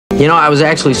You know, I was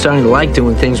actually starting to like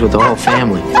doing things with the whole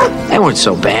family. They weren't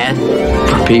so bad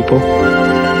for people.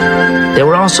 They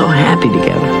were all so happy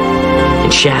together.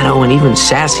 And Shadow and even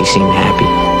Sassy seemed happy.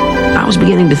 I was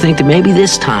beginning to think that maybe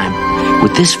this time,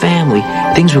 with this family,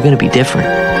 things were going to be different.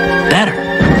 Better.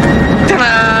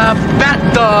 Ta-da!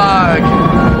 Bat Dog!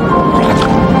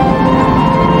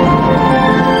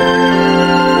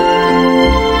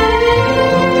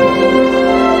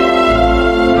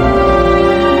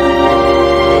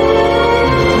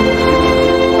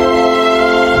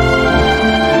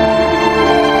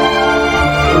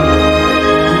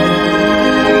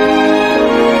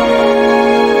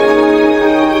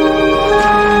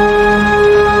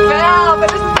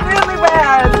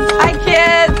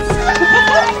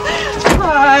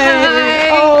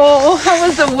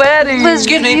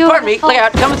 Excuse me, pardon me. Look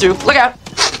out, coming through. Look out.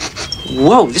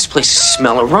 Whoa, this place is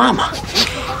smell-o-rama.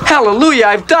 Hallelujah,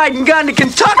 I've died and gone to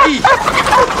Kentucky.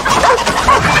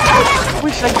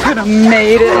 Wish I could have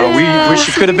made it. We wish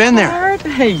you could have been there.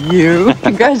 Hey, you.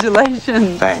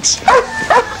 Congratulations. Thanks.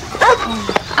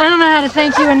 I don't know how to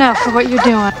thank you enough for what you're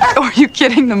doing. Oh, are you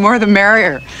kidding? The more the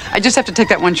merrier. I just have to take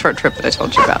that one short trip that I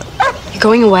told you about. You're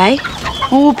going away?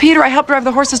 Oh, Peter, I help drive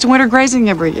the horses to winter grazing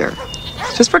every year.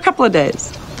 Just for a couple of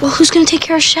days. Well, who's going to take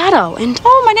care of Shadow? And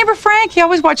oh, my neighbor Frank. He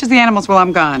always watches the animals while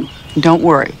I'm gone. And don't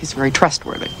worry, he's very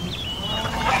trustworthy. Do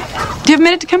you have a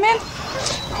minute to come in?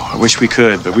 Oh, I wish we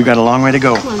could, but we've got a long way to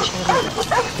go. Come on, Shadow.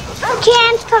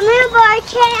 Chance, come here, boy.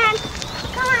 Chance.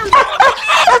 Come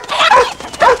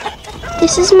on.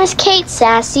 This is Miss Kate,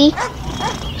 Sassy.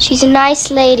 She's a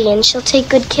nice lady, and she'll take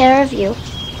good care of you.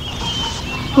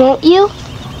 Won't you?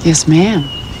 Yes, ma'am.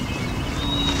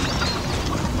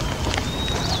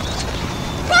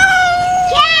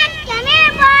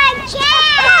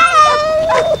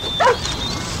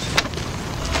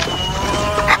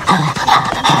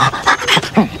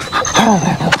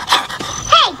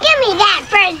 Hey, give me that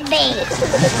frisbee.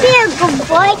 Be a good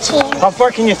boy, Chance. How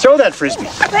far can you throw that frisbee?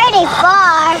 Pretty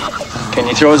far. Can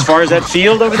you throw as far as that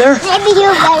field over there? Maybe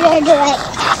you better do it.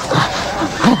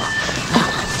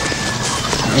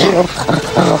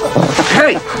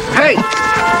 Hey! Hey!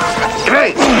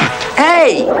 Hey!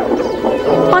 Hey!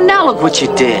 Oh, now look what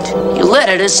you did. You let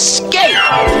it escape.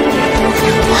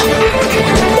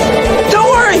 Don't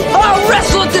worry! I'll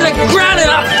wrestle it to the ground and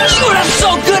I'll chew it up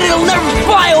so good it'll never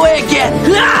fly away again.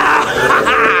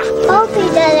 Hope he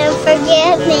doesn't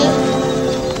forget me.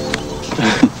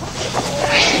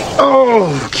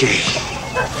 Okay.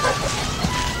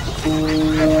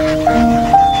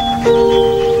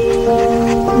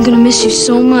 I'm going to miss you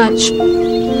so much.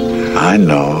 I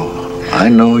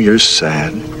know you're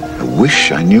sad. I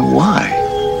wish I knew why.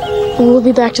 Well, we'll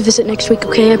be back to visit next week,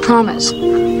 okay? I promise.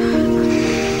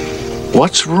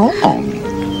 What's wrong?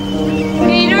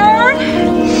 Peter!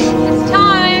 It's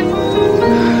time.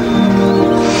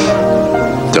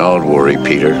 Don't worry,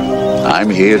 Peter. I'm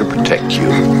here to protect you.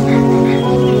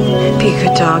 Be a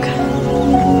good dog.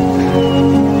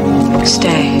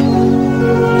 Stay.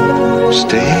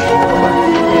 Stay?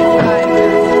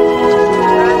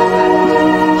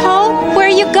 Hope, where are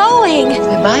you going?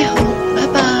 Bye-bye,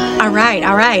 Hope. Bye-bye.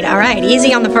 All right.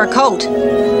 Easy on the fur coat.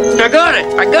 I got it!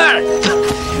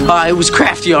 It was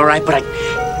crafty, all right, but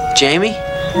Jamie?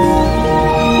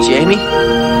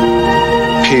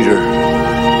 Peter,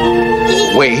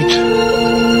 wait.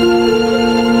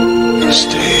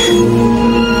 Stay.